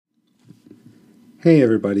Hey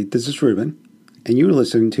everybody, this is Ruben, and you're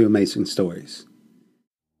listening to Amazing Stories.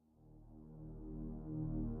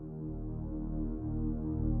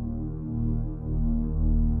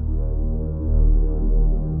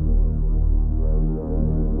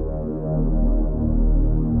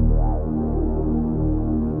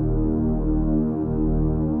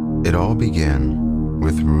 It all began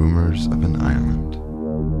with rumors of an island,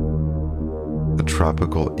 a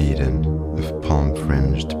tropical Eden of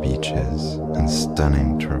palm-fringed beaches and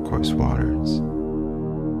stunning turquoise waters,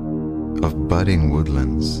 of budding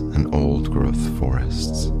woodlands and old-growth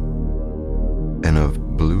forests, and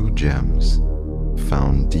of blue gems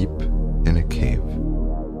found deep in a cave.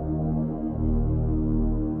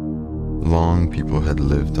 Long people had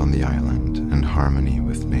lived on the island in harmony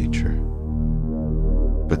with nature.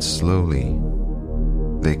 But slowly,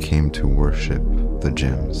 they came to worship the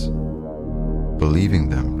gems, believing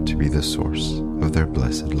them to be the source of their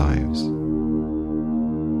blessed lives.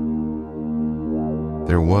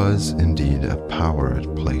 There was indeed a power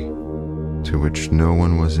at play to which no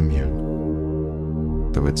one was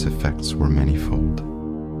immune, though its effects were manifold.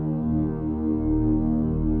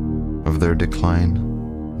 Of their decline,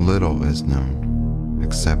 little is known,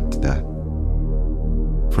 except that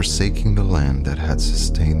forsaking the land that had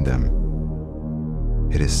sustained them,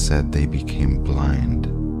 it is said they became blind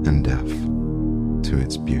and deaf to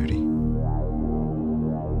its beauty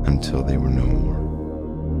until they were no more.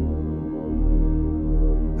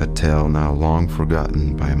 A tale now long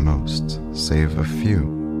forgotten by most, save a few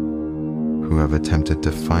who have attempted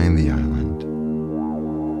to find the island,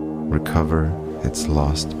 recover its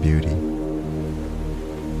lost beauty,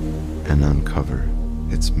 and uncover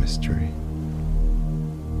its mystery.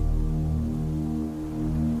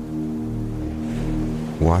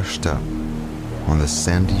 Washed up on the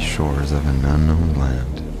sandy shores of an unknown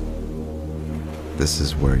land, this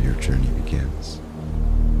is where your journey begins.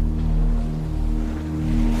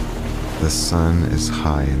 The sun is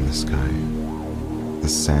high in the sky. The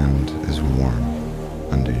sand is warm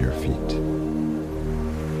under your feet.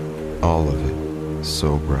 All of it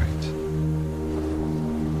so bright.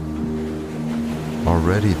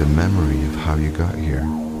 Already the memory of how you got here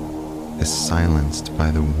is silenced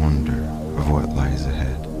by the wonder of what lies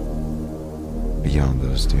ahead, beyond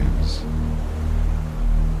those dunes.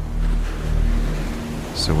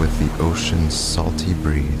 So with the ocean's salty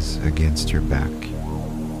breeze against your back,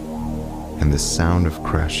 and the sound of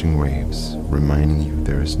crashing waves reminding you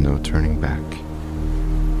there is no turning back,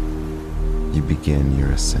 you begin your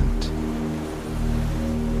ascent.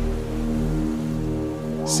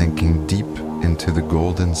 Sinking deep into the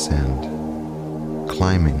golden sand,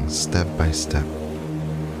 climbing step by step,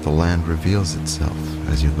 the land reveals itself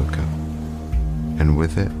as you look up, and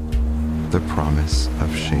with it, the promise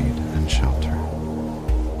of shade and shelter.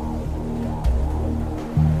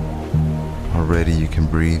 Already you can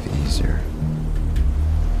breathe easier.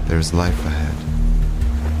 There's life ahead,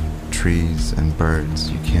 trees and birds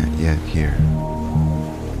you can't yet hear.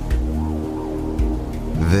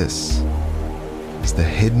 This is the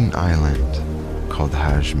hidden island called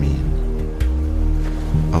Hajmiin,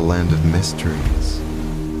 a land of mysteries,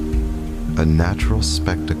 a natural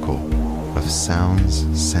spectacle of sounds,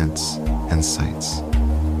 scents, and sights,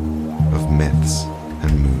 of myths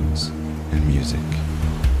and moods and music.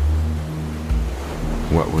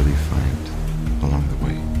 What will you find along the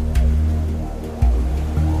way?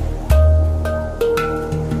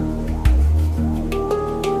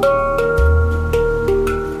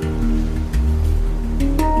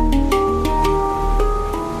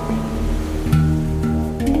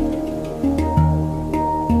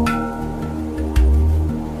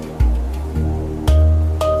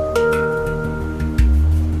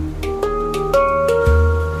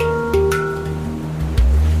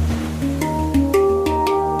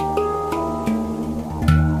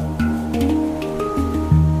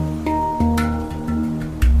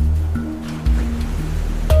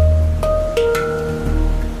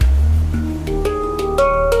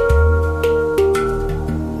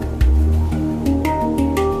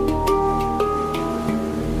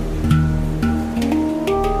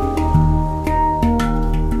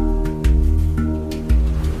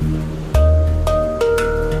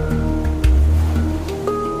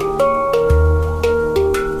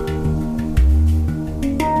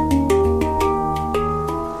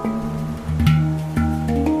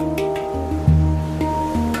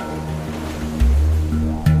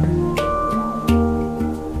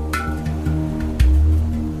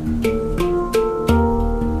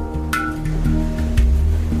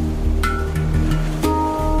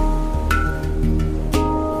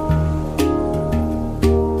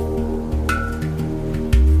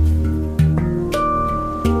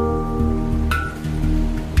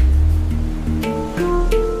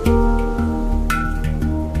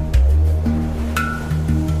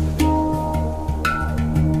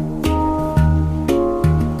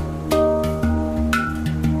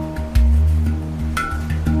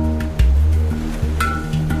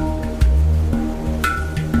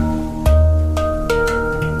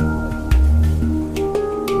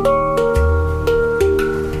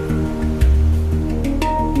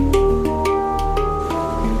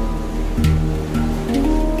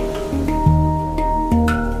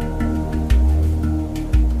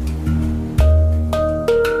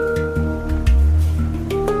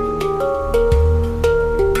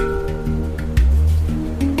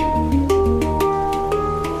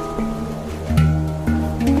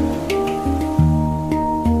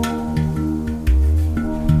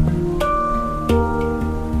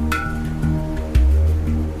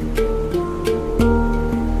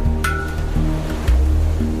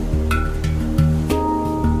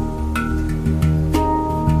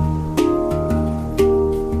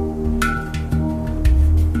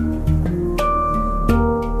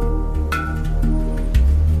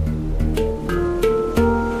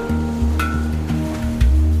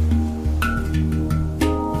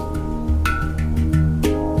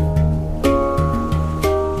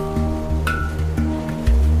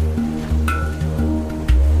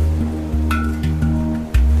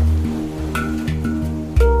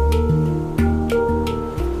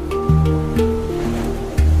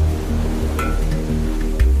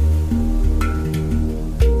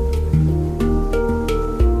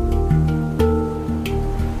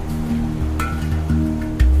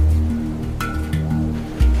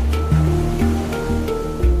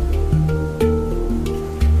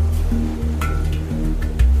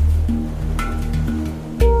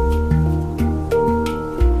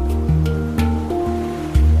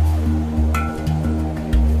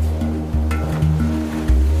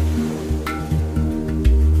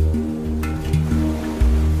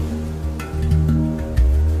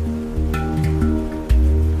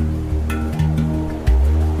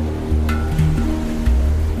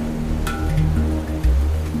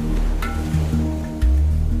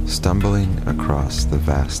 Stumbling across the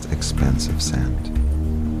vast expanse of sand,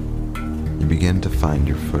 you begin to find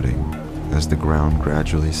your footing as the ground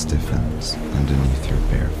gradually stiffens underneath your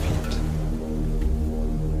bare feet.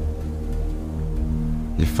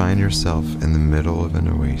 You find yourself in the middle of an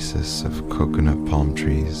oasis of coconut palm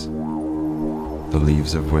trees, the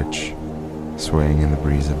leaves of which, swaying in the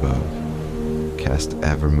breeze above, cast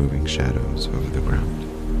ever-moving shadows over the ground.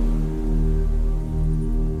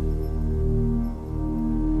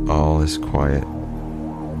 All is quiet,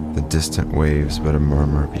 the distant waves but a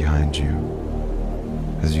murmur behind you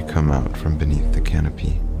as you come out from beneath the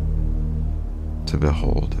canopy to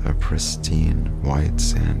behold a pristine white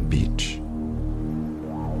sand beach.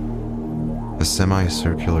 A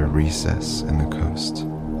semicircular recess in the coast,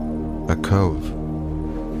 a cove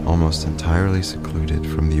almost entirely secluded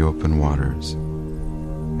from the open waters,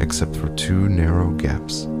 except for two narrow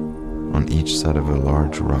gaps on each side of a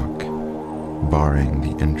large rock, barring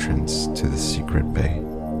the entrance to the secret bay.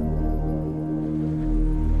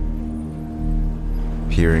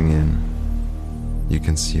 Peering in, you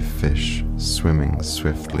can see fish swimming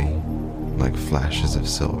swiftly like flashes of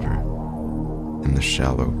silver in the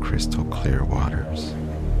shallow, crystal clear waters.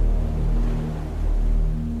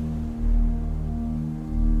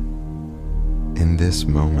 In this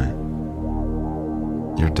moment,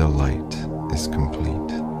 your delight is complete.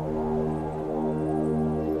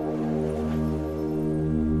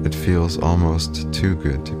 It feels almost too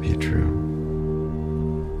good to be true.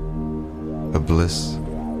 A bliss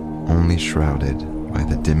only shrouded by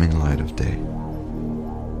the dimming light of day,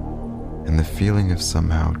 and the feeling of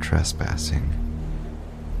somehow trespassing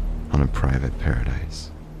on a private paradise.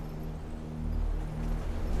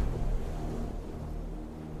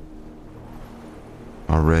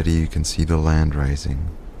 Already you can see the land rising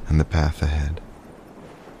and the path ahead.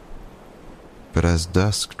 But as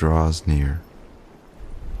dusk draws near,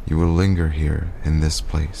 you will linger here in this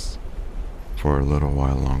place for a little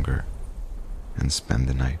while longer and spend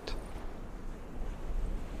the night.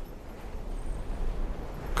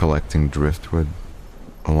 Collecting driftwood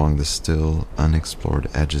along the still unexplored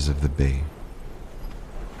edges of the bay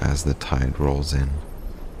as the tide rolls in,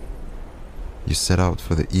 you set out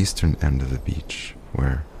for the eastern end of the beach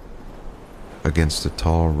where, against a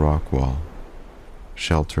tall rock wall,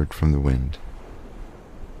 sheltered from the wind,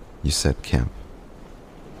 you set camp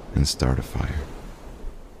and start a fire.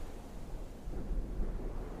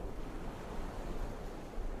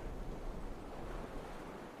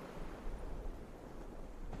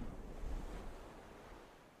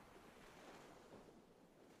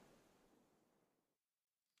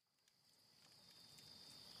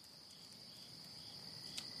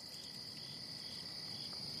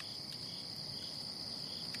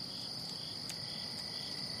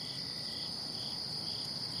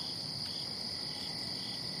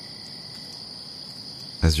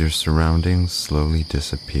 As your surroundings slowly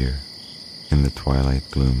disappear in the twilight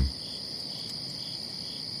gloom,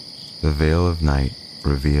 the veil of night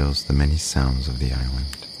reveals the many sounds of the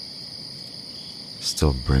island,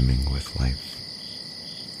 still brimming with life.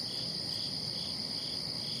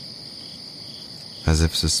 As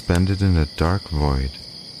if suspended in a dark void,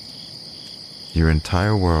 your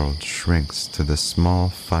entire world shrinks to the small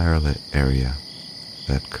firelit area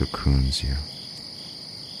that cocoons you.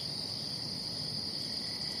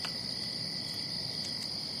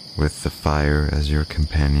 With the fire as your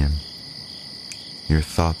companion, your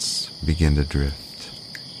thoughts begin to drift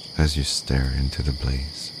as you stare into the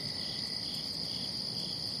blaze,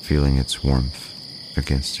 feeling its warmth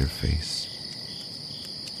against your face.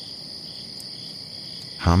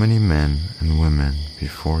 How many men and women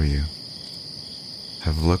before you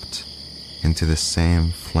have looked into the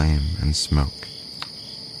same flame and smoke,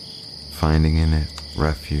 finding in it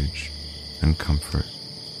refuge and comfort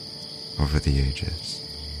over the ages?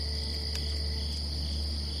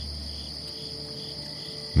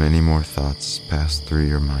 Many more thoughts pass through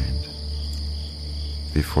your mind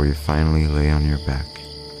before you finally lay on your back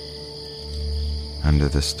under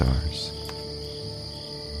the stars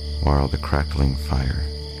while the crackling fire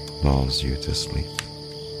lulls you to sleep.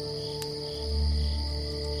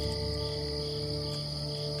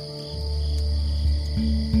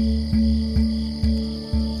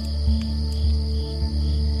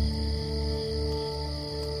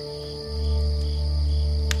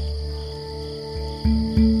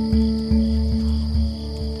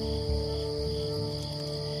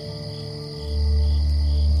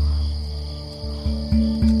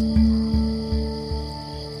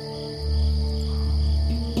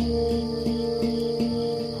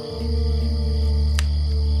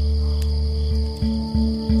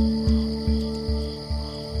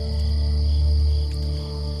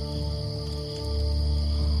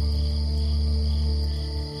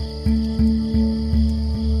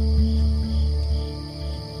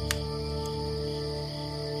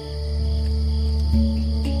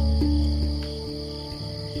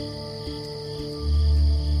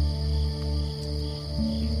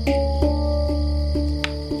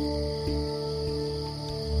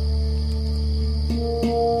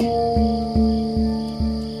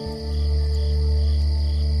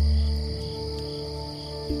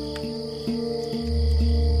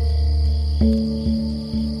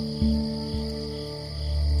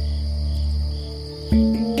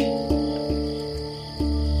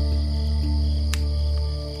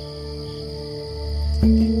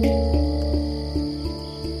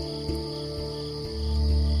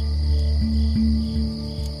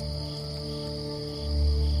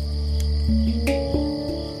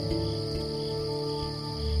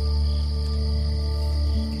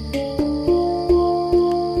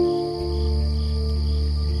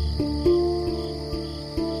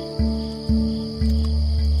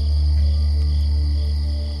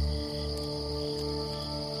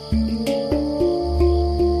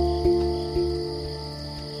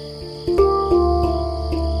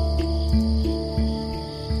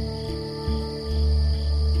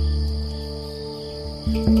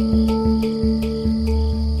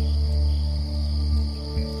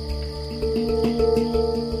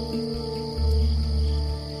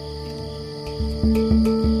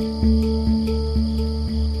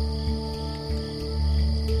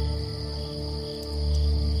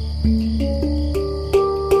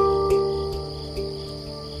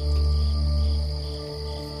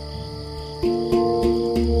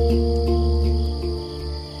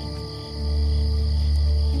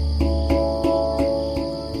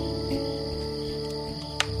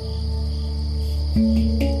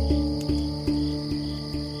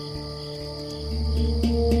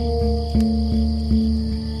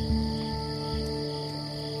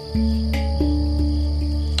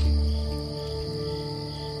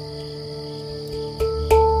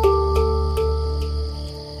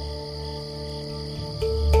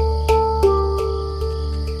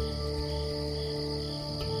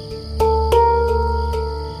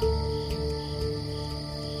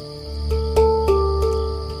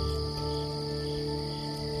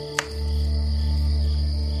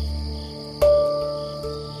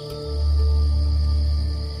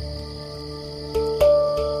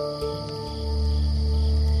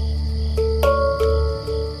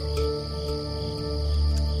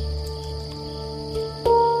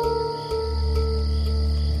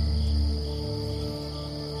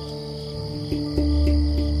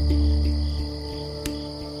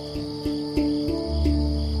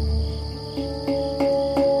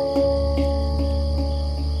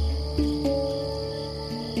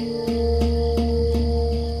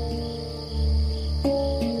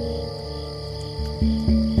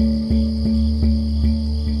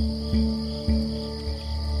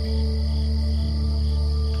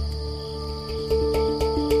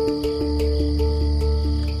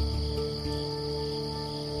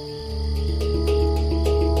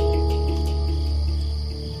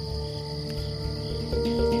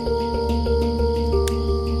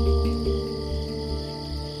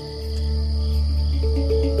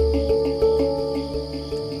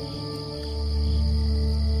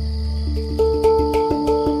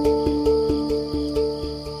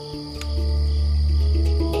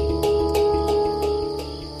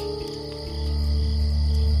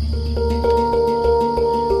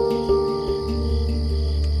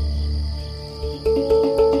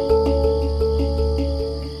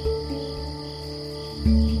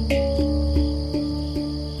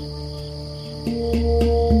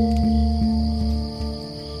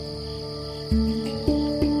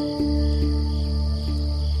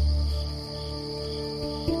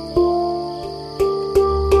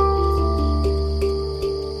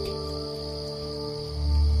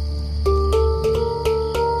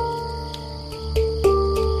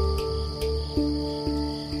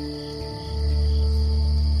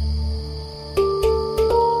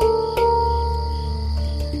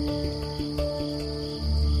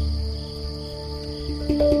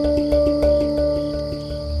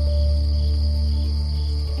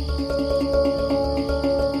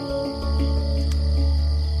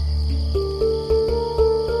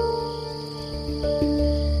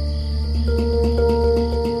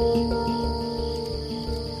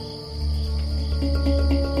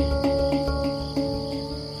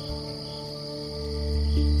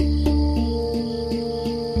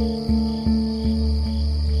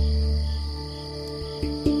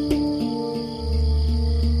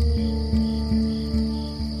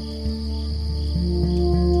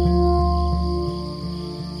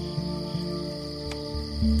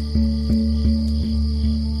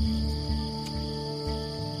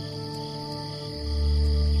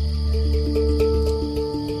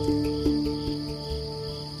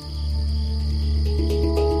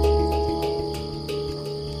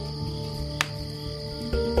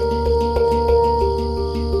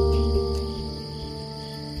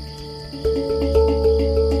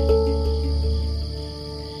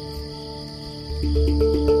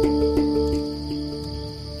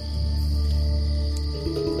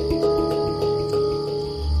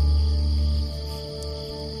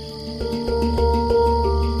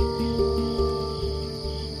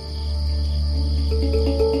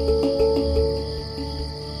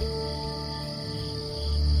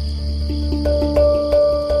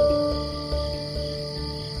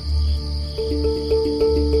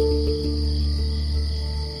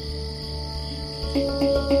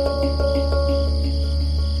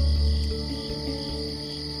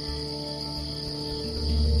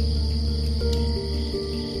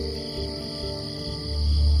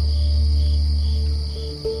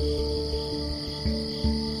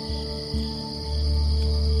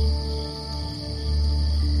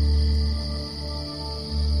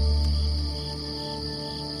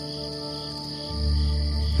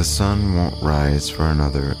 The sun won't rise for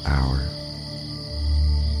another hour,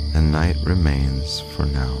 and night remains for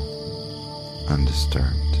now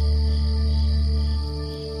undisturbed.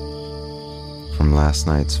 From last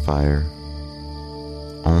night's fire,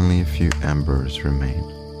 only a few embers remain,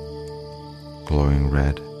 glowing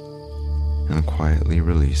red and quietly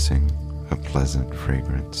releasing a pleasant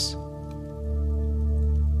fragrance.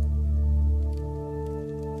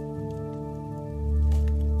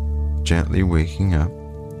 Gently waking up,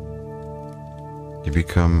 you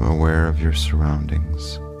become aware of your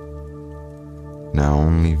surroundings, now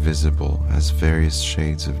only visible as various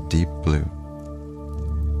shades of deep blue,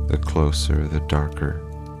 the closer the darker,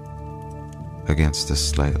 against a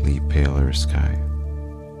slightly paler sky.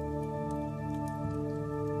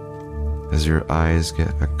 As your eyes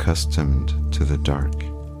get accustomed to the dark,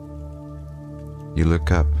 you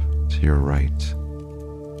look up to your right,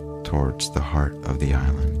 towards the heart of the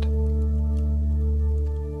island.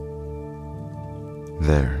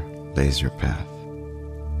 There lays your path.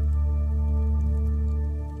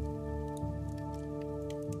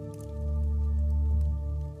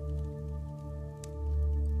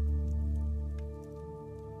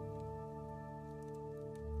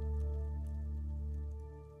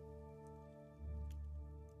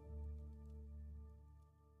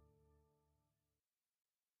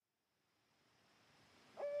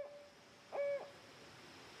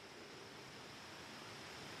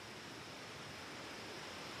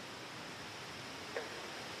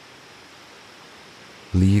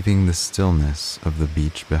 Leaving the stillness of the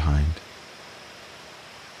beach behind,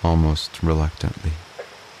 almost reluctantly.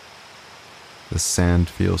 The sand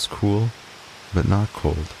feels cool, but not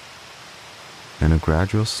cold, and a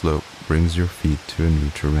gradual slope brings your feet to a new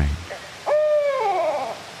terrain.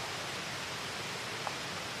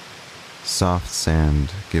 Soft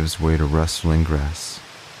sand gives way to rustling grass,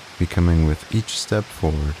 becoming with each step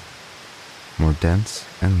forward more dense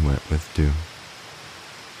and wet with dew.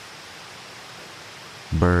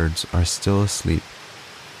 Birds are still asleep,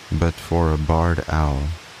 but for a barred owl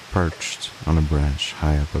perched on a branch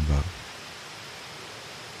high up above.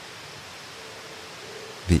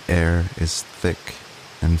 The air is thick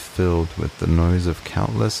and filled with the noise of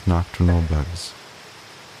countless nocturnal bugs,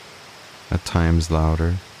 at times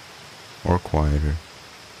louder or quieter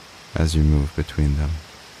as you move between them.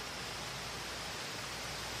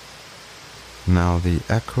 Now the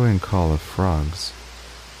echoing call of frogs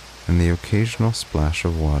and the occasional splash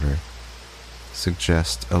of water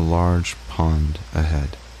suggest a large pond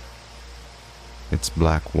ahead, its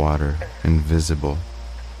black water invisible,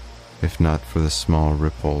 if not for the small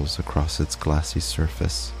ripples across its glassy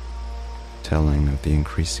surface, telling of the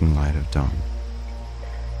increasing light of dawn.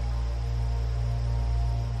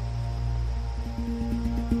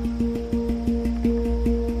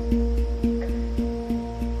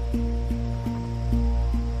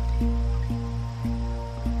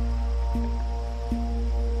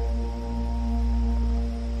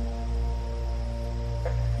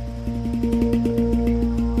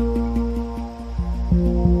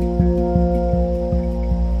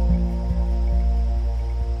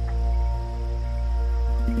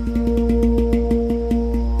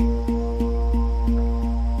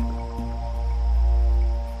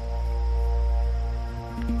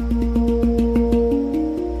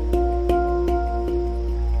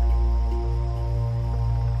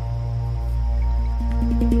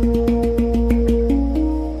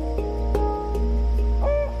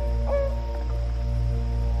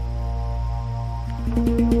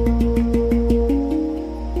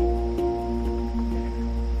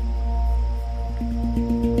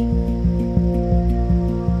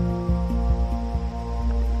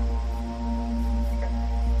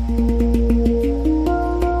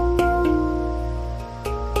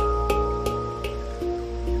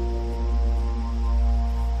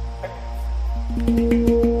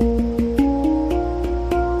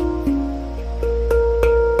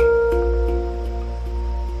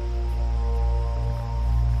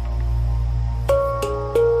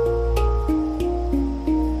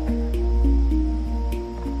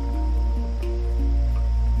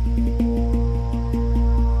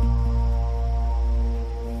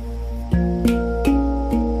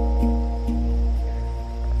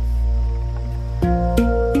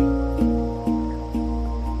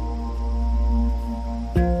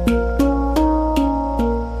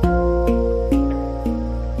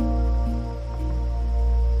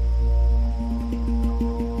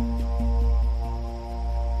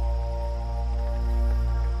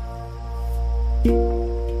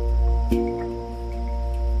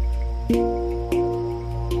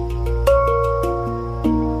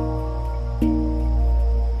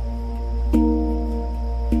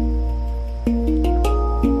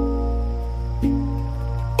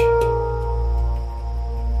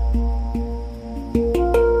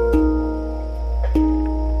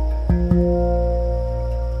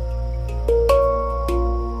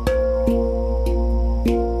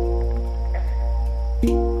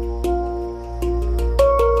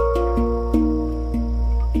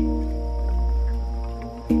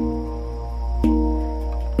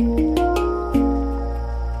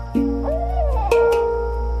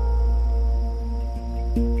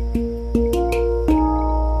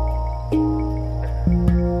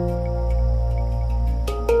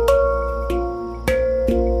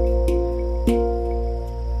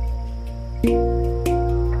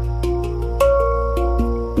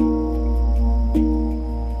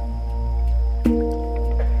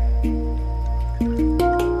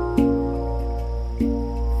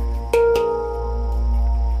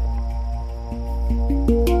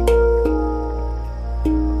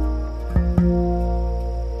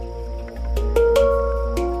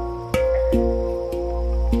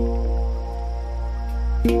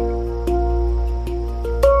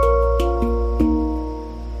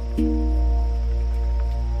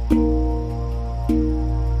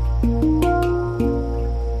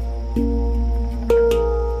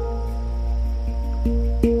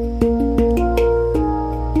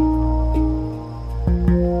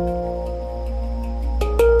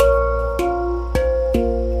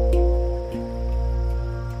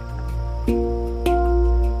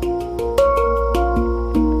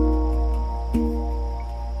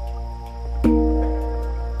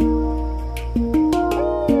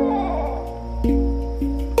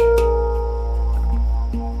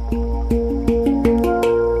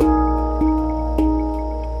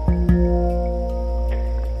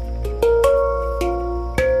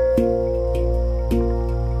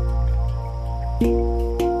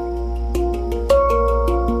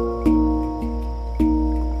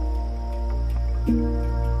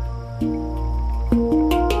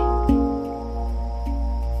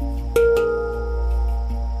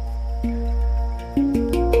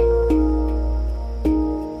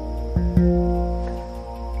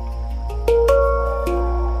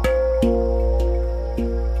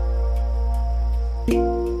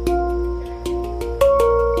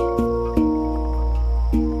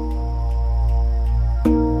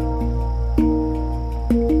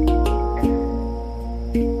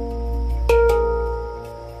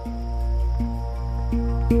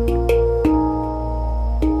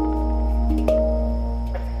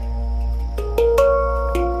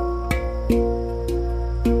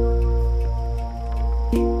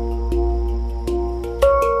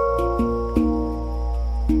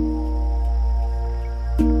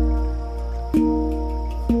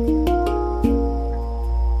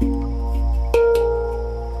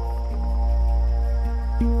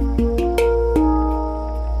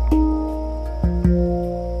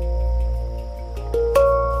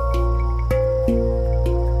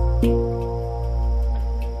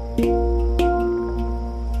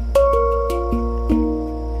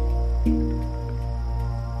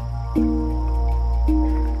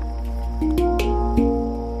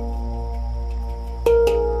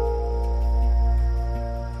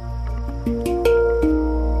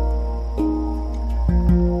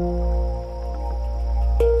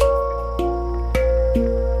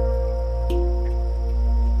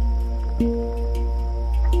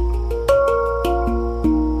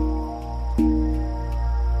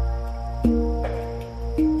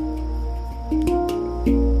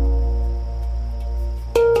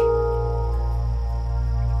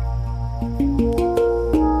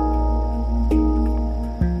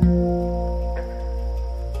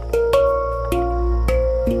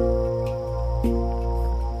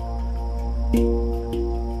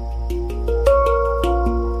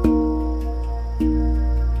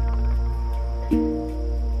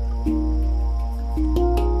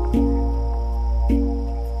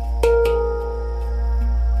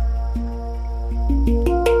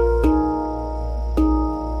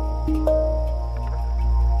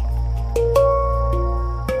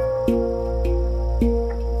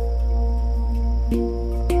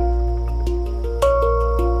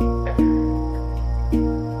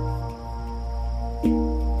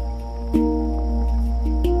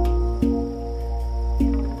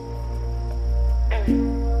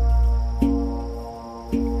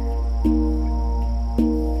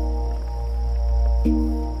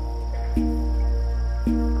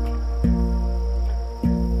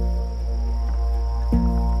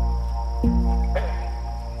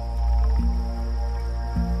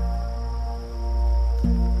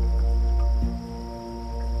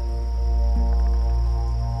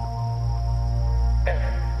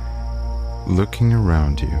 Looking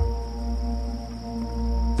around you,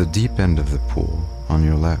 the deep end of the pool on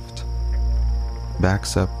your left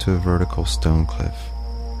backs up to a vertical stone cliff.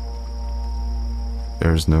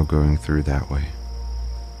 There is no going through that way.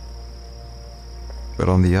 But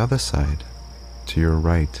on the other side, to your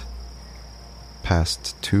right,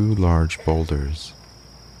 past two large boulders,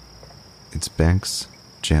 its banks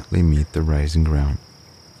gently meet the rising ground,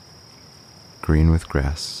 green with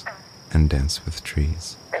grass and dense with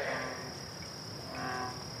trees.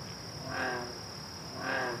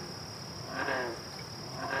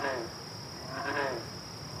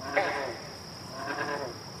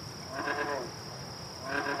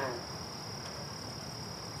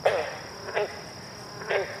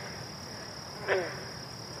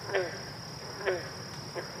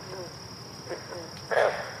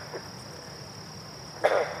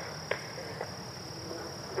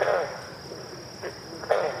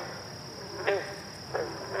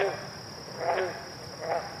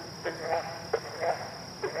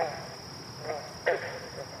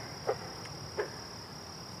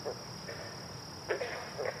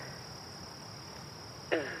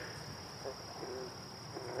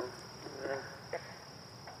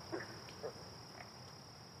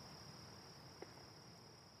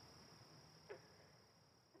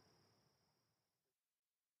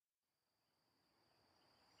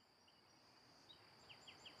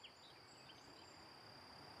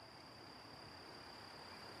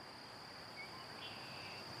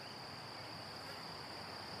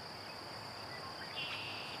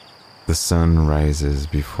 The sun rises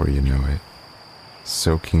before you know it,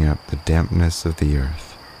 soaking up the dampness of the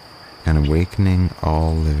earth and awakening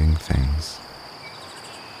all living things.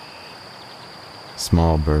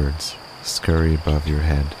 Small birds scurry above your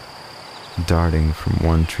head, darting from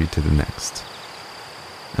one tree to the next,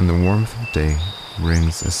 and the warmth of day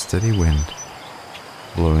brings a steady wind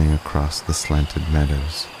blowing across the slanted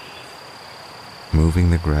meadows, moving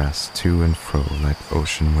the grass to and fro like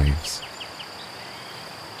ocean waves.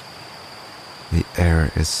 The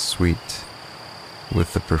air is sweet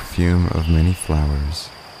with the perfume of many flowers,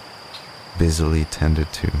 busily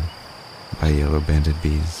tended to by yellow-banded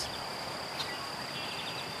bees.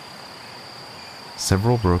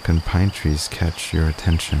 Several broken pine trees catch your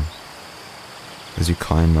attention as you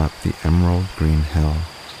climb up the emerald green hill,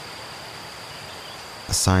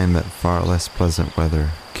 a sign that far less pleasant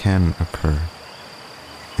weather can occur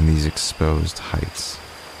in these exposed heights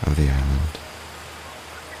of the island.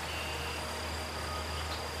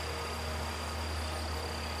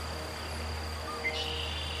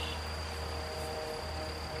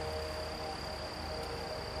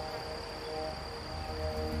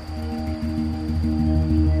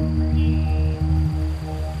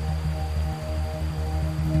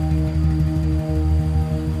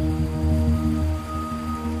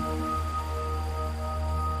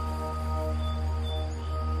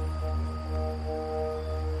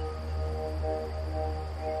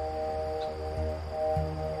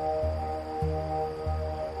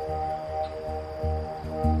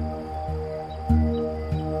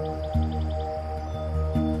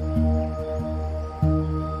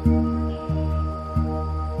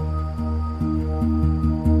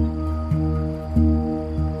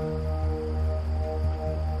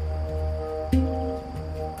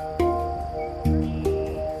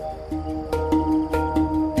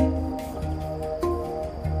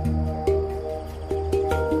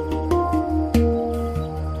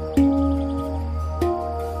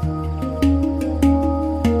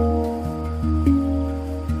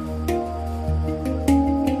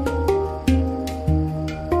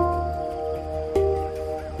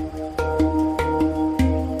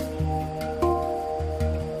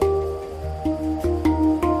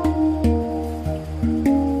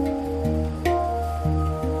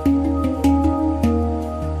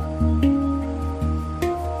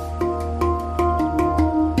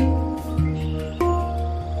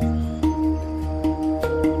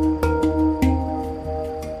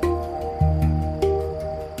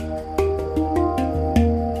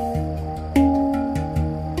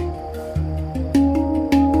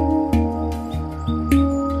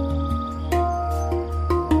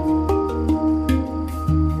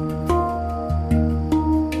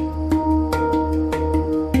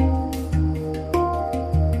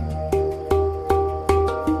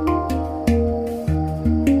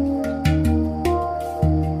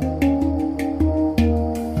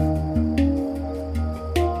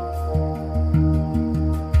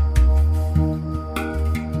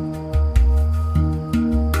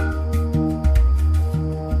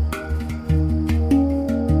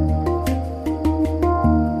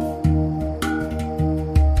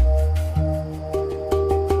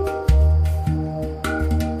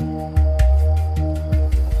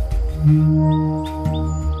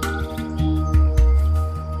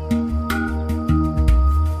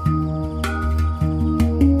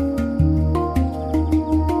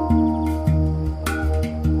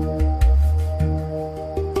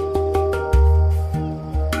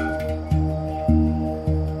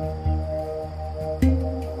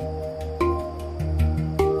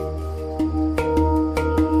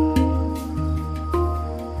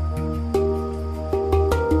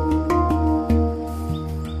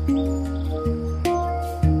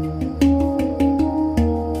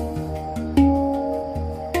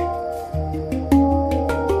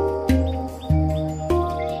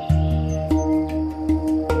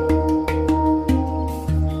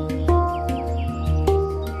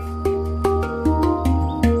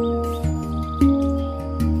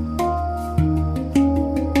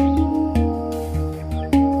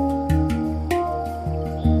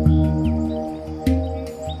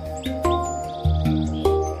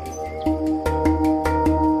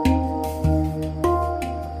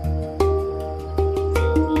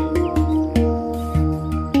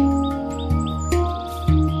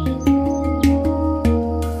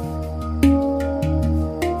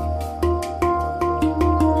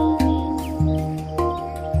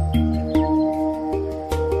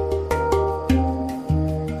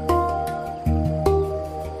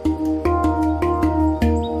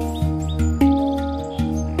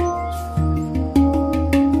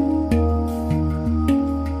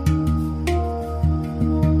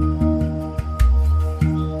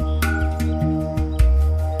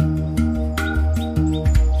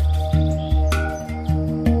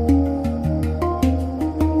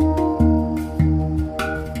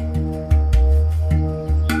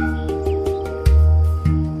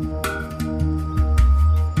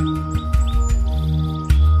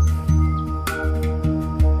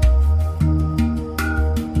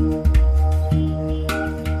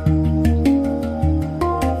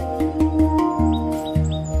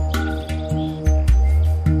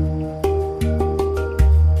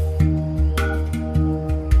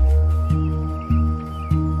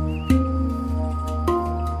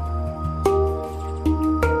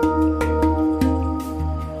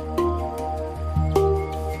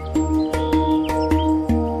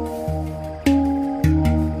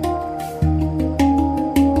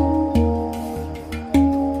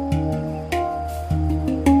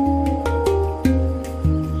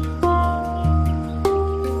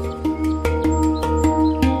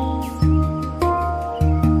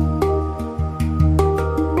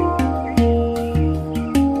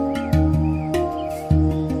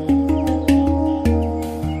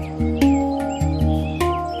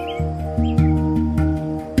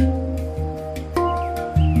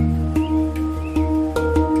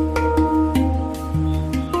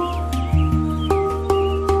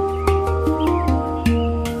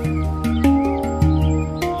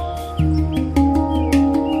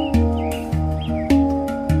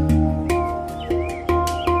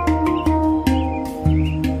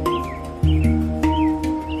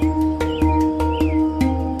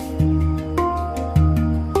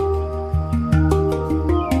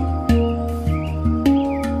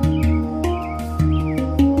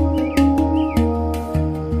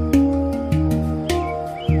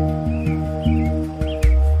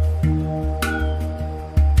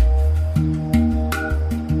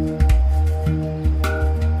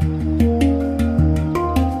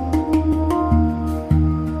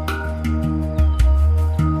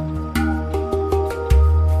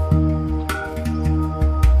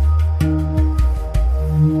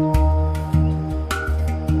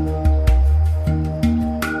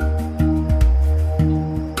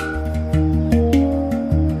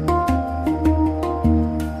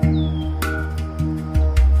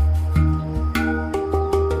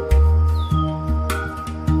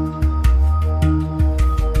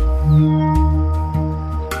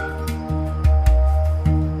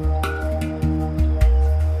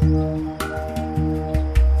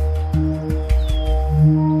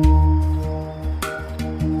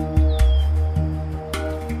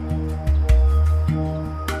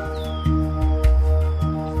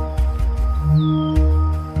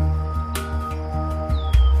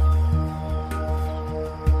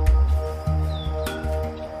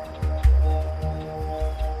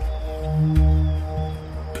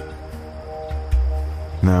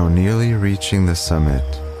 Now nearly reaching the summit,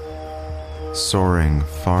 soaring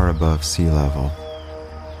far above sea level,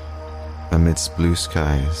 amidst blue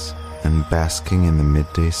skies and basking in the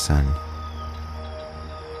midday sun,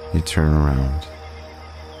 you turn around,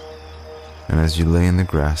 and as you lay in the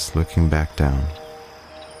grass looking back down,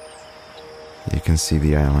 you can see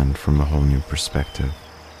the island from a whole new perspective.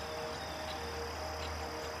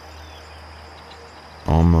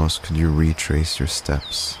 Almost could you retrace your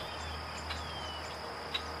steps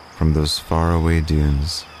from those faraway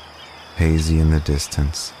dunes, hazy in the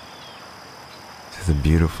distance, to the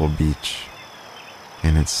beautiful beach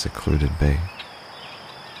in its secluded bay,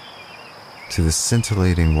 to the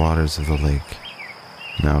scintillating waters of the lake,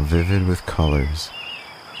 now vivid with colors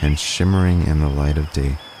and shimmering in the light of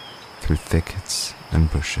day through thickets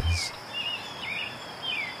and bushes,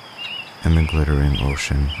 and the glittering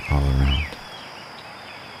ocean all around.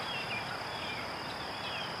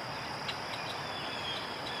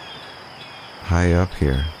 High up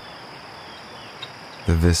here,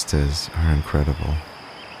 the vistas are incredible.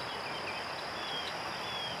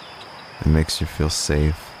 It makes you feel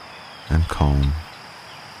safe and calm.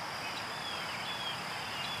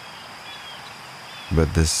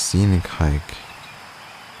 But this scenic hike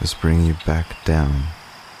is bringing you back down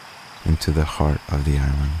into the heart of the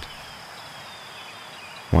island,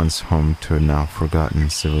 once home to a now forgotten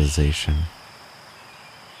civilization,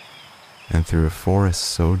 and through a forest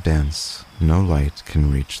so dense no light can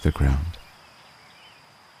reach the ground.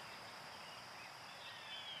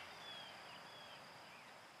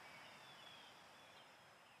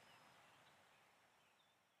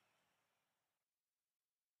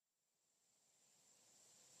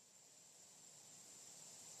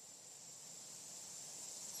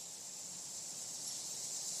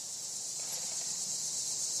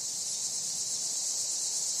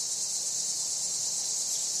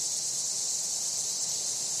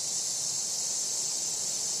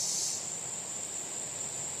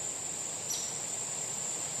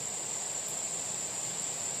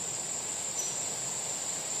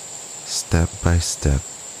 Step by step,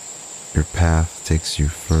 your path takes you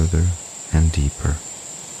further and deeper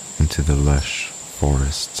into the lush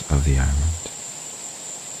forests of the island.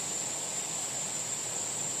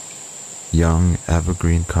 Young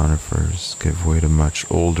evergreen conifers give way to much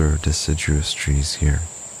older deciduous trees here,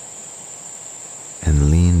 and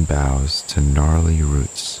lean boughs to gnarly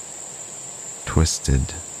roots,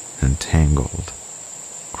 twisted and tangled,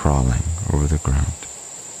 crawling over the ground.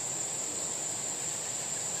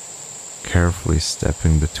 Carefully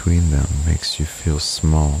stepping between them makes you feel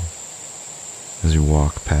small as you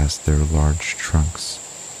walk past their large trunks,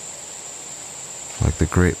 like the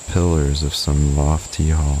great pillars of some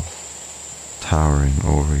lofty hall towering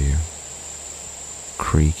over you,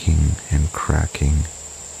 creaking and cracking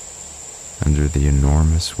under the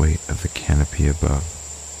enormous weight of the canopy above,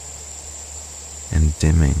 and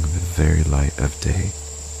dimming the very light of day.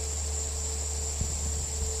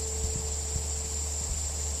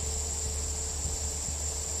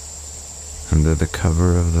 Under the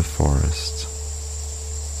cover of the forest,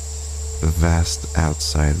 the vast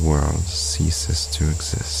outside world ceases to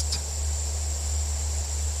exist.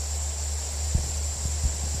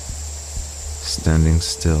 Standing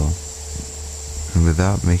still, and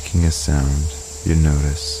without making a sound, you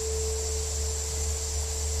notice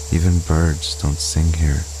even birds don't sing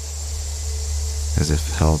here, as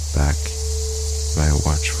if held back by a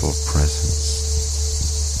watchful presence.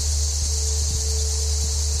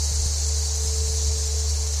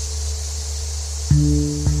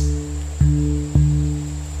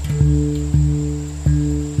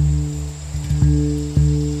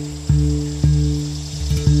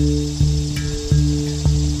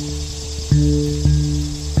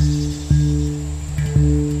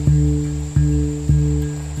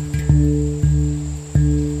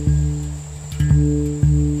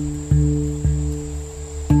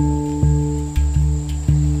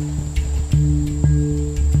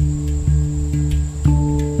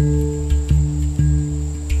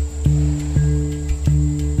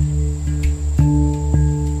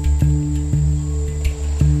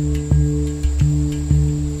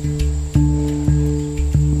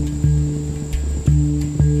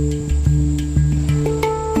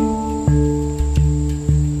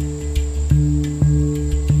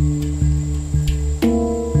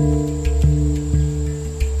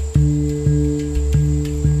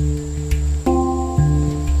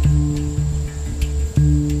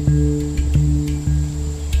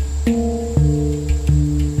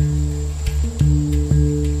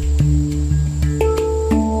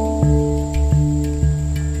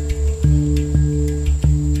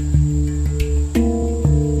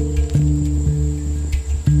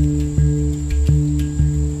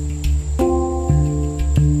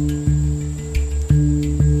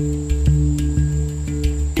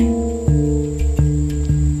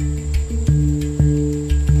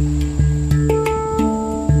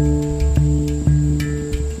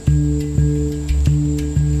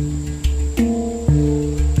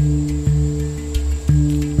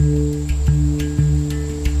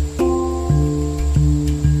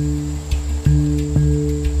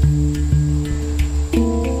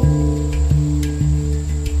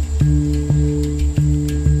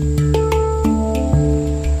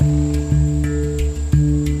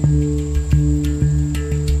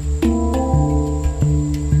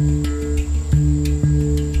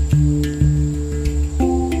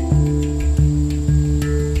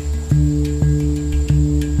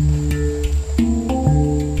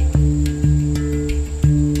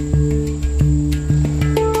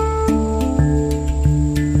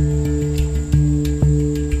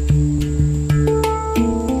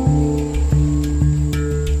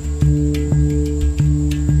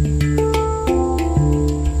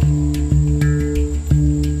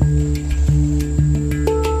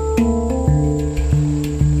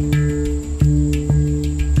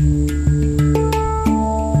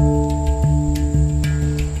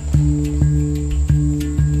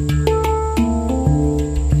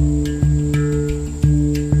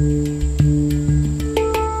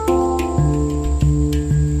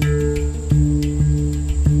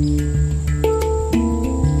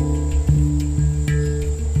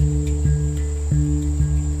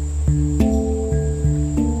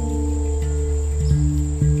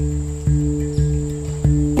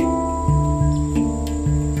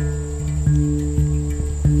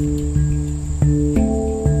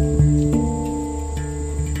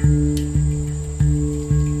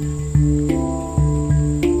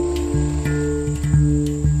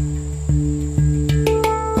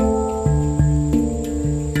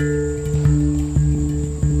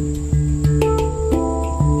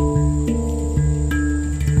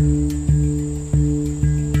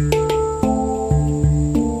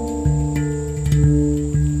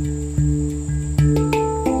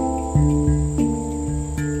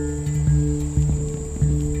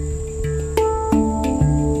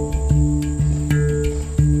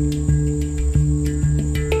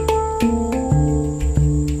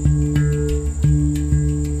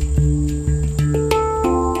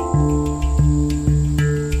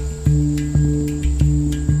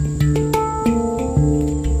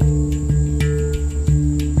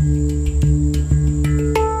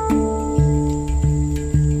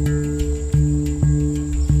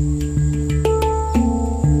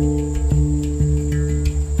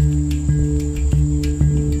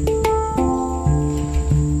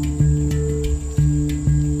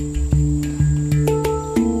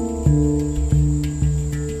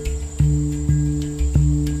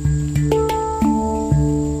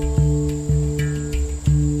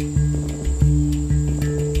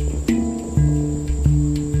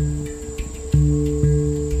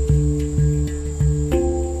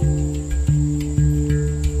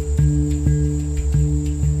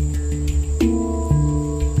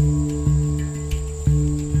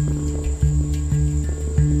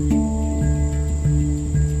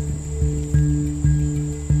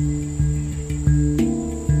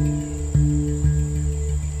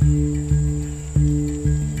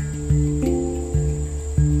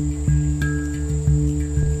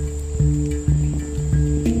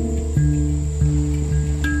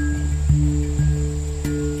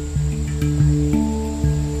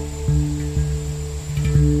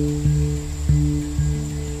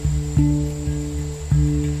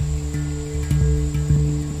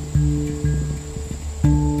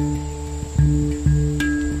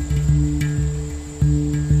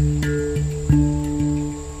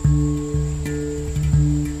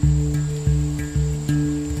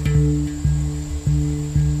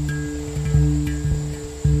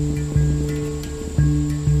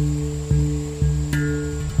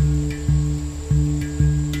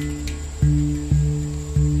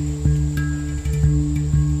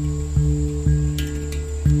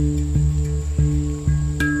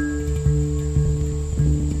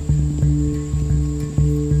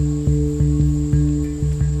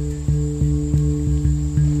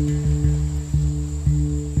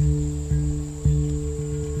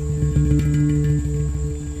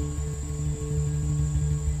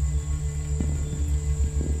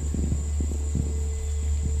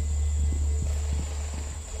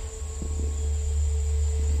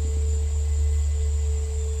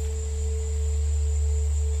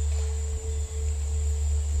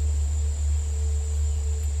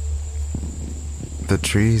 The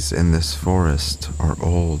trees in this forest are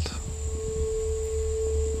old.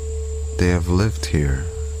 They have lived here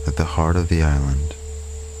at the heart of the island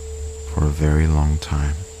for a very long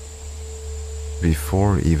time,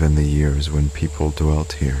 before even the years when people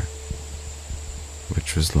dwelt here,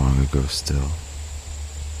 which was long ago still.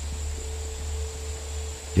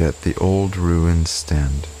 Yet the old ruins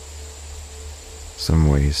stand, some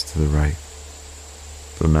ways to the right,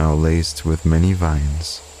 though now laced with many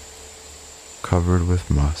vines, covered with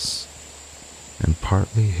moss, and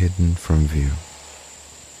partly hidden from view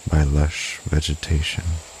by lush vegetation,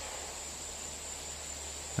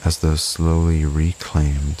 as though slowly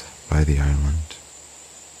reclaimed by the island.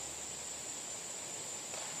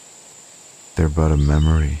 They're but a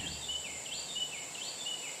memory,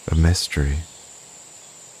 a mystery.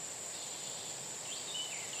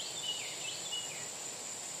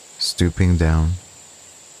 Stooping down,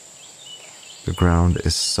 the ground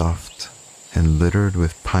is soft and littered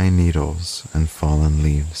with pine needles and fallen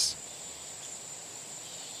leaves.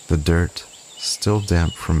 The dirt, still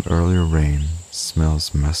damp from earlier rain,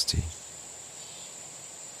 smells musty.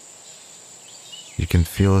 You can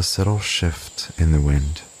feel a subtle shift in the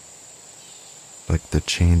wind, like the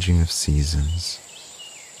changing of seasons.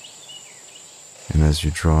 And as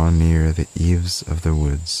you draw near the eaves of the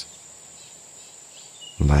woods,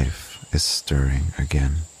 life is stirring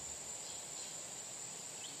again.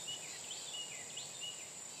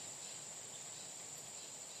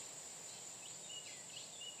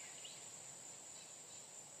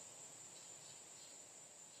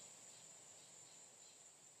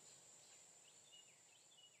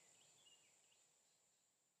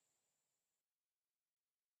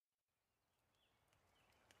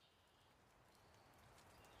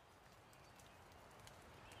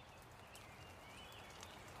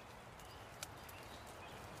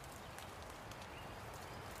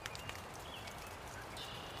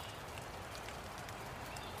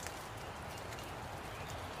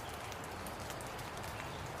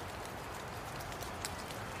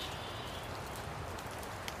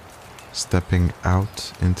 Stepping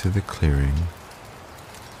out into the clearing,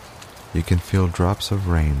 you can feel drops of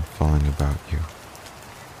rain falling about you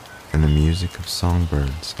and the music of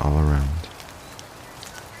songbirds all around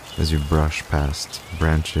as you brush past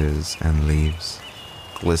branches and leaves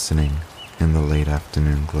glistening in the late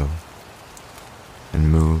afternoon glow,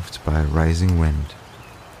 and moved by a rising wind,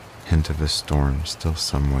 hint of a storm still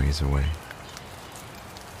some ways away.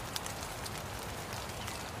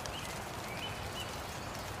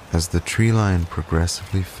 As the tree line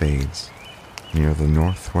progressively fades near the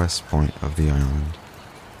northwest point of the island,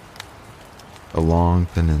 a long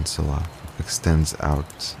peninsula extends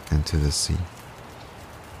out into the sea,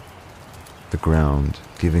 the ground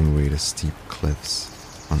giving way to steep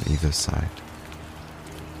cliffs on either side.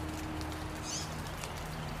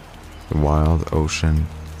 The wild ocean,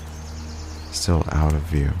 still out of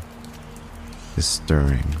view, is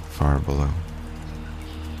stirring far below,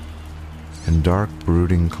 and dark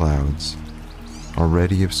brooding clouds,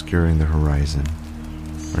 already obscuring the horizon,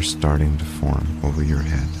 are starting to form over your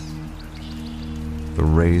head. The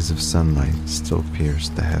rays of sunlight still pierce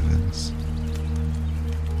the heavens.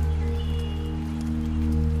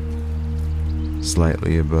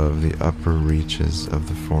 Slightly above the upper reaches of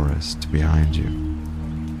the forest behind you,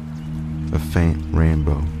 a faint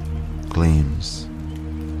rainbow gleams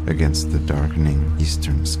against the darkening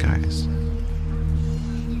eastern skies.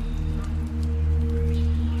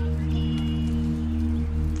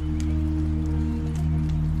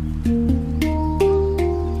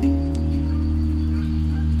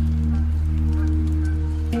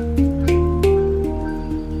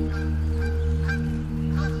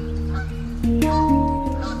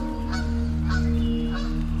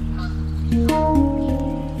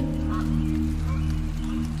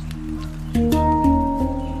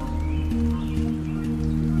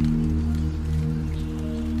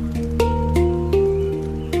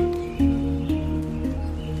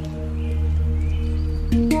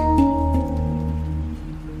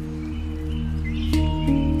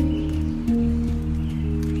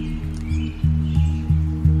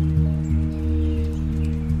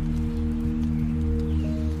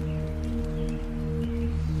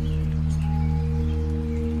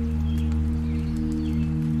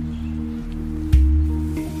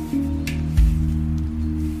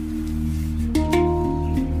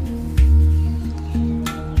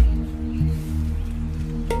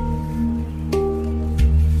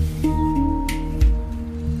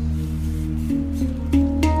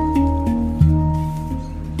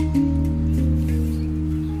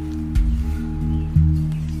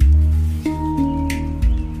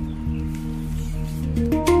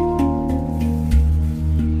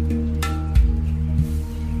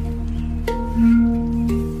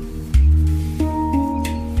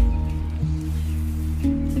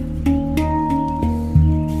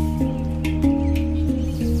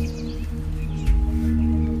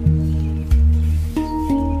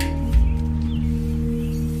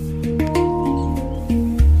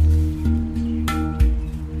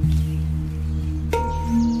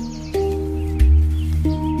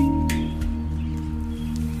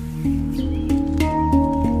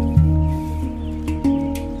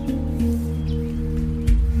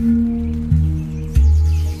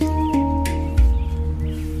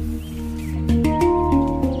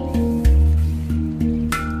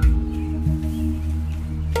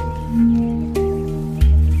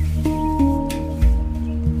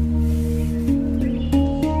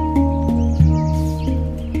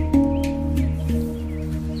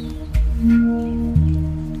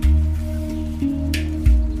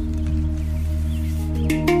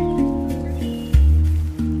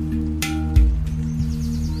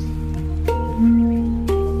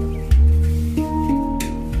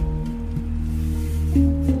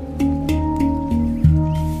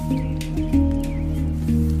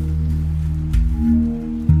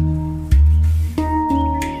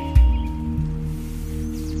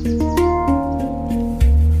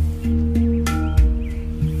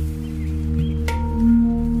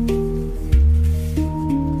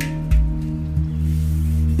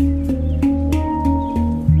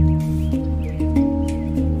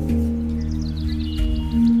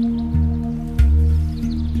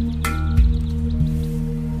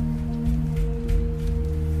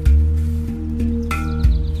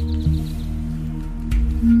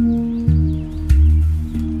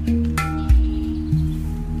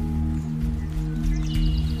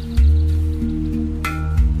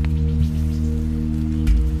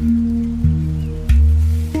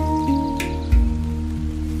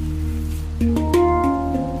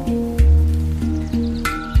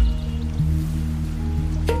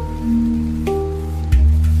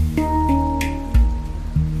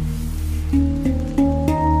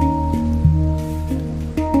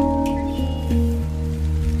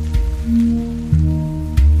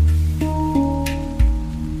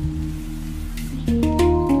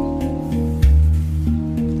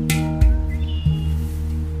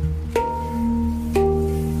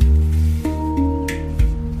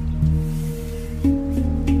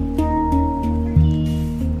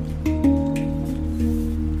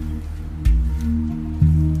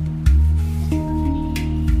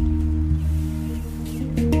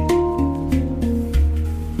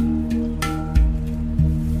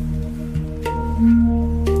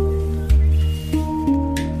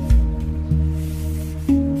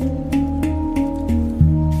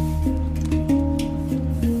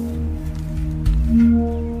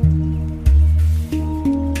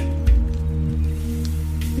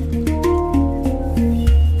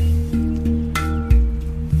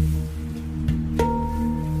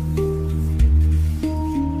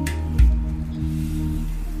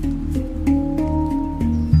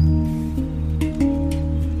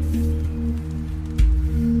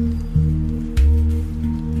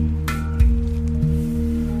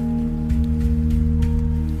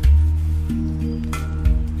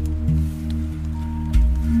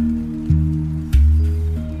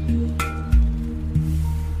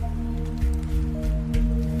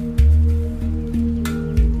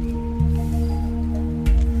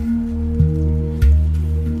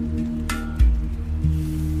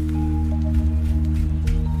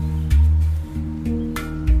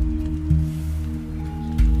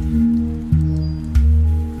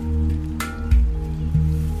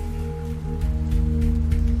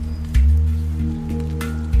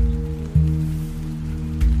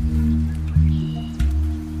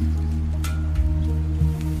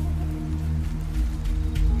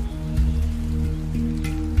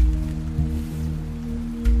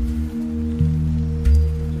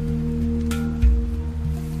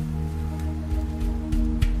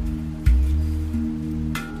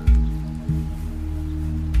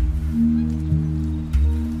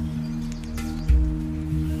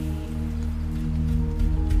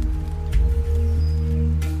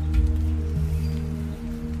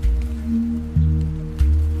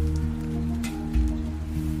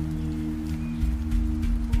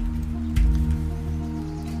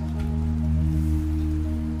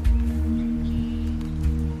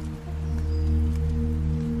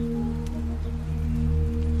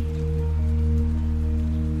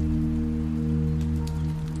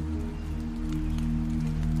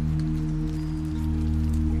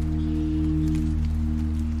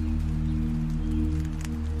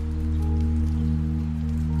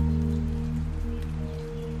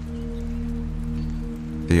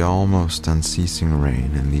 The almost unceasing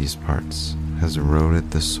rain in these parts has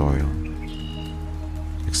eroded the soil,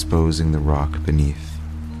 exposing the rock beneath,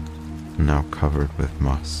 now covered with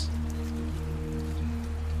moss.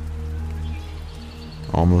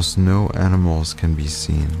 Almost no animals can be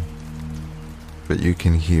seen, but you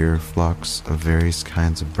can hear flocks of various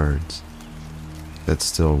kinds of birds that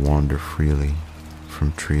still wander freely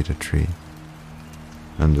from tree to tree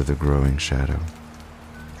under the growing shadow.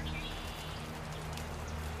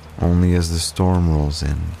 Only as the storm rolls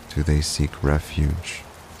in do they seek refuge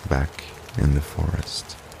back in the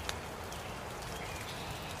forest.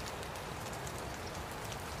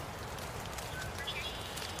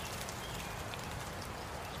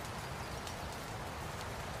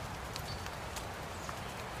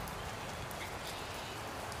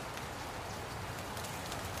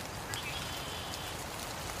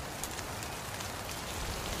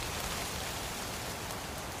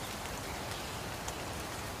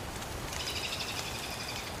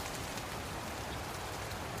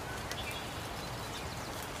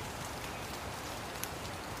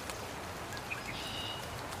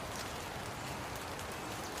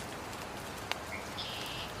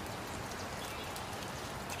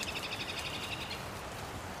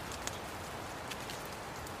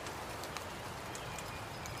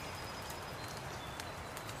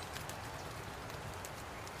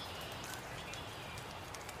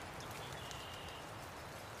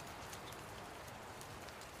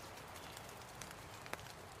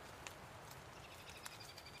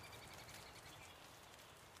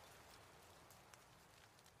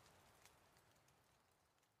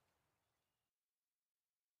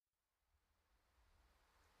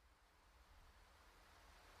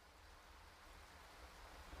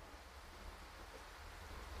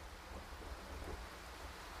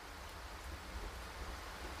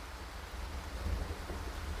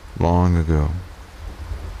 Long ago,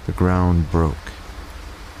 the ground broke,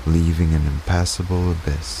 leaving an impassable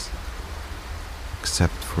abyss,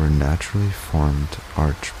 except for a naturally formed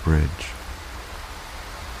arch bridge,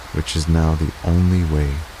 which is now the only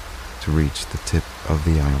way to reach the tip of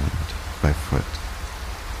the island by foot.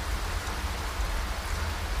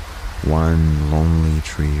 One lonely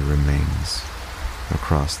tree remains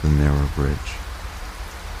across the narrow bridge,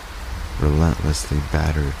 relentlessly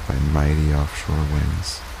battered by mighty offshore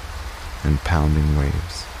winds and pounding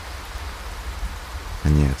waves,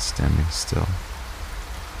 and yet standing still,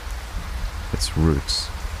 its roots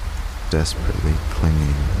desperately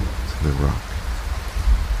clinging to the rock.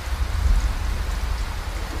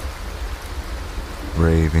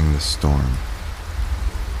 Braving the storm,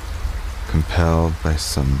 compelled by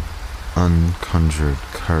some unconjured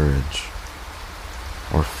courage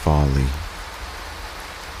or folly,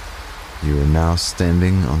 you are now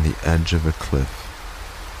standing on the edge of a cliff,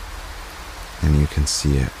 and you can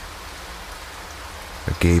see it,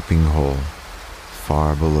 a gaping hole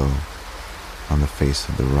far below on the face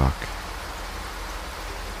of the rock.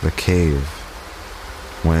 The cave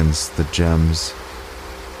whence the gems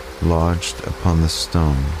lodged upon the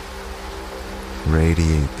stone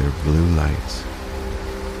radiate their blue light.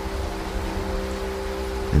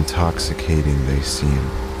 Intoxicating they seem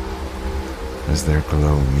as their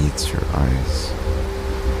glow meets your eyes.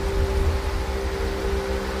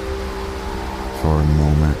 For a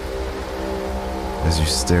moment, as you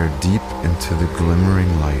stare deep into the glimmering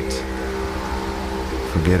light,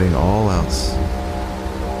 forgetting all else,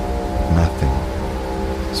 nothing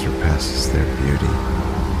surpasses their beauty,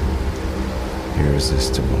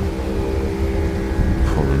 irresistible,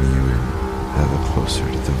 pulling you in ever closer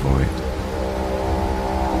to the void.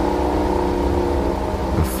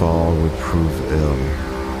 The fall would prove ill.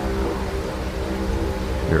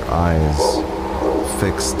 Your eyes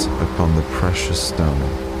fixed upon the precious stone,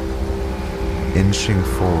 inching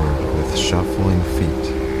forward with shuffling feet,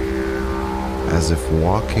 as if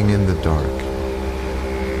walking in the dark,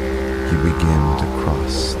 you begin to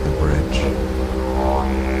cross the bridge.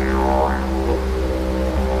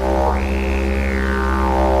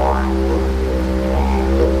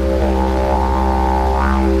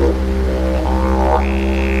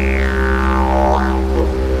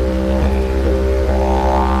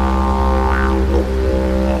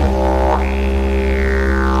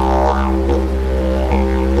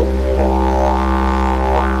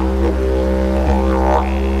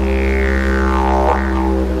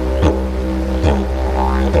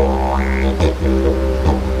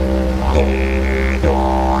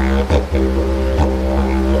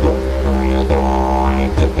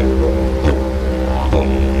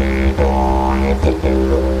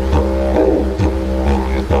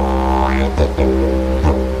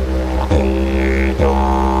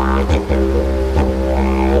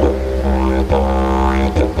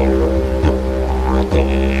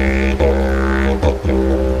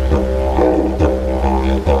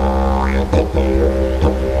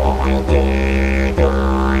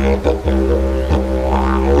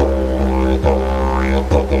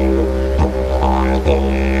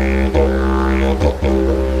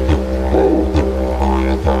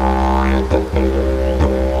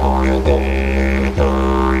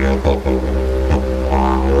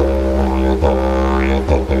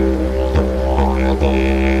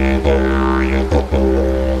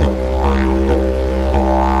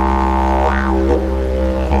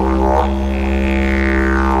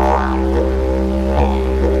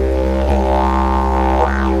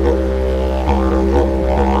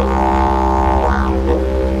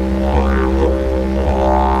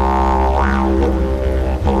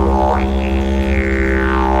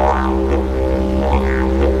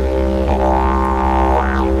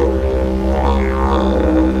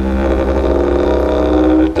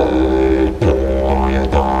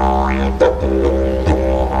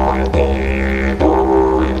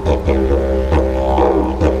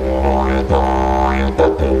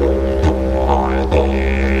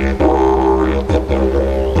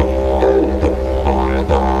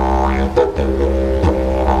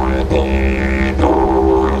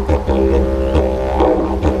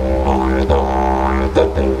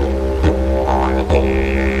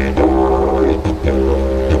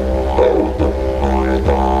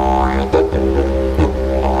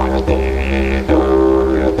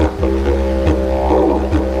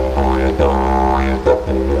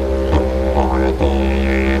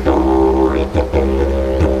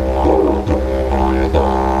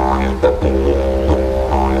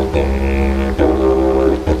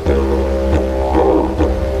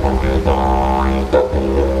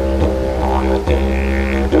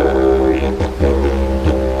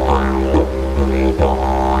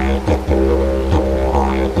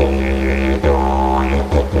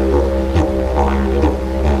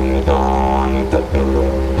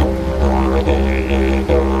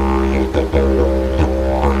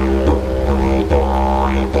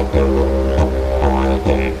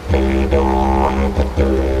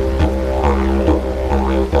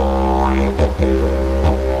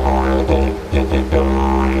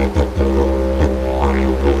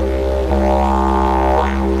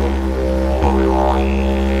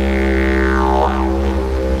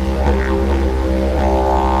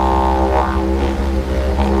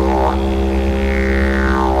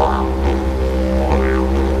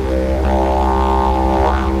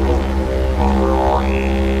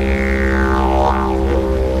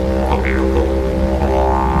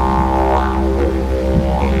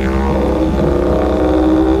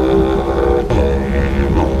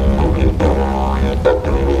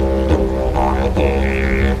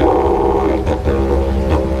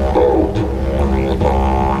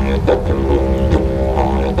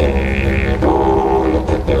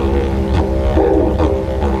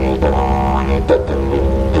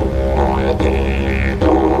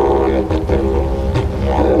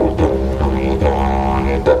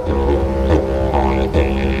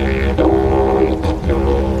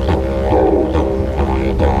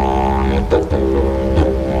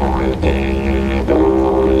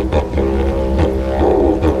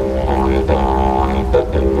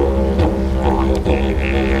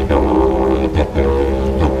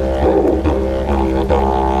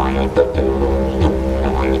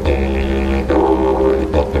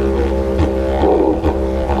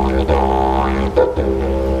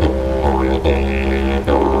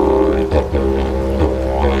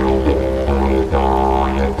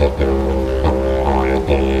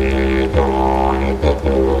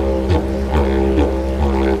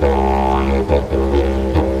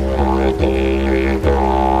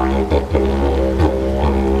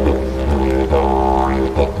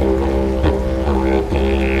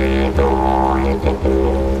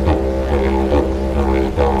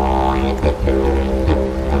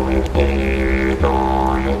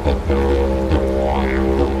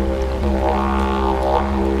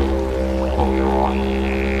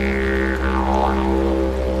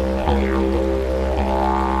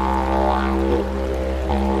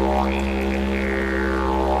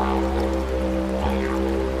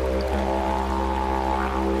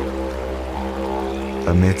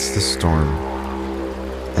 amidst the storm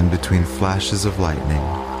and between flashes of lightning,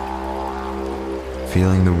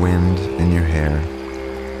 feeling the wind in your hair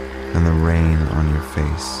and the rain on your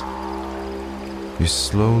face, you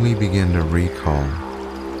slowly begin to recall,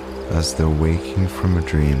 as though waking from a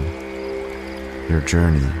dream, your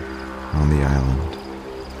journey on the island.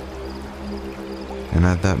 And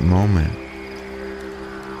at that moment,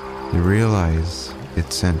 you realize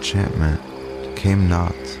its enchantment came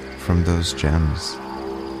not from those gems.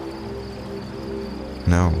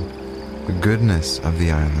 No, the goodness of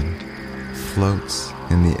the island floats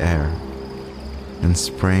in the air and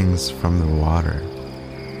springs from the water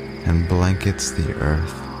and blankets the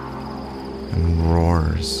earth and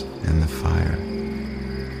roars in the fire.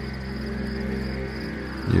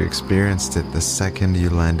 You experienced it the second you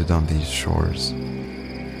landed on these shores,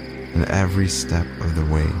 and every step of the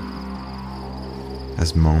way,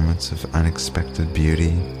 as moments of unexpected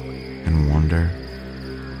beauty and wonder.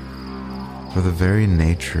 For the very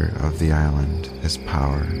nature of the island is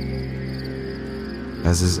power,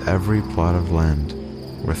 as is every plot of land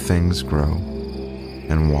where things grow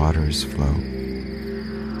and waters flow,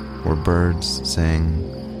 where birds sing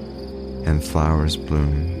and flowers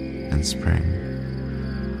bloom in spring.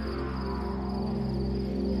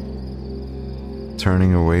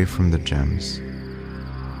 Turning away from the gems,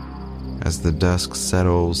 as the dusk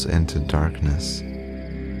settles into darkness,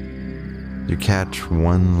 you catch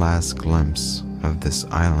one last glimpse of this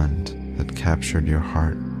island that captured your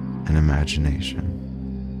heart and imagination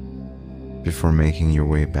before making your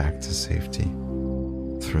way back to safety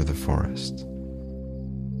through the forest.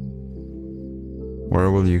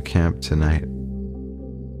 Where will you camp tonight?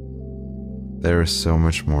 There is so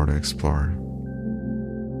much more to explore.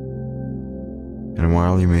 And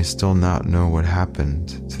while you may still not know what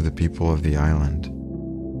happened to the people of the island,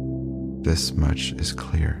 this much is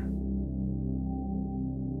clear.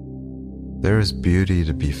 There is beauty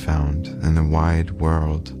to be found in the wide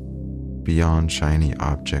world beyond shiny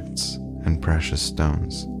objects and precious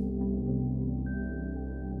stones.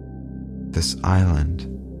 This island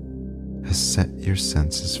has set your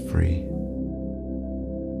senses free.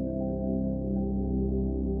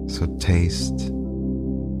 So taste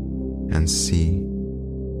and see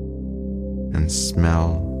and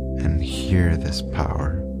smell and hear this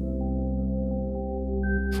power,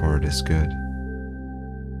 for it is good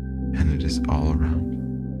and it is all around.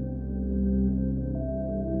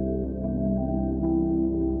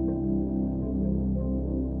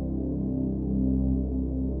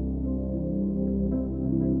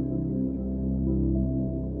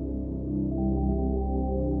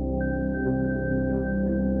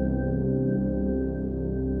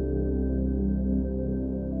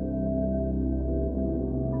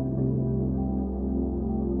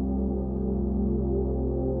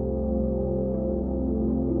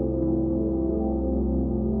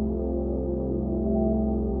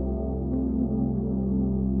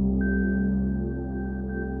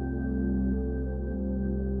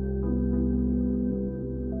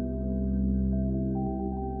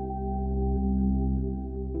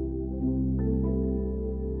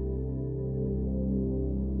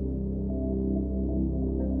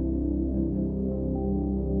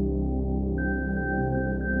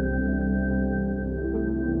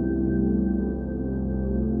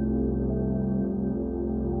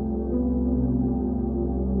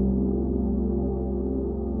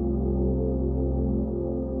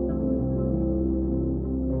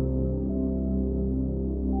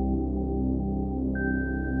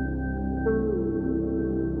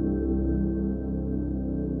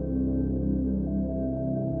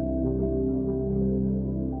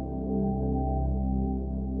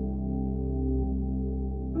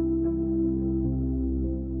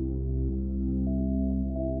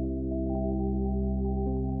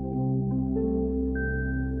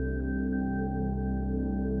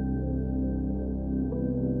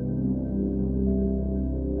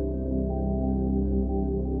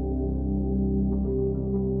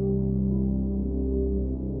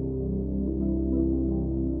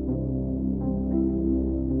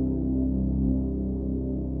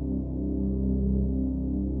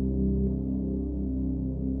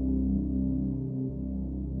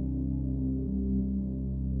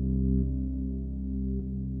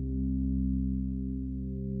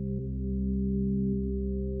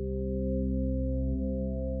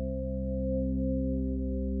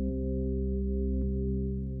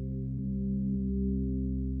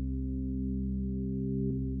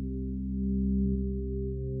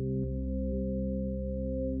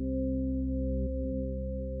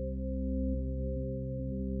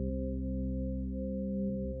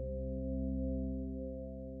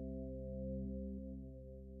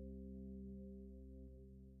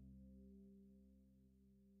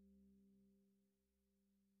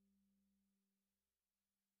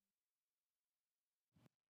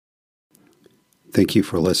 Thank you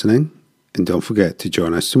for listening, and don't forget to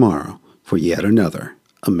join us tomorrow for yet another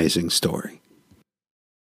amazing story.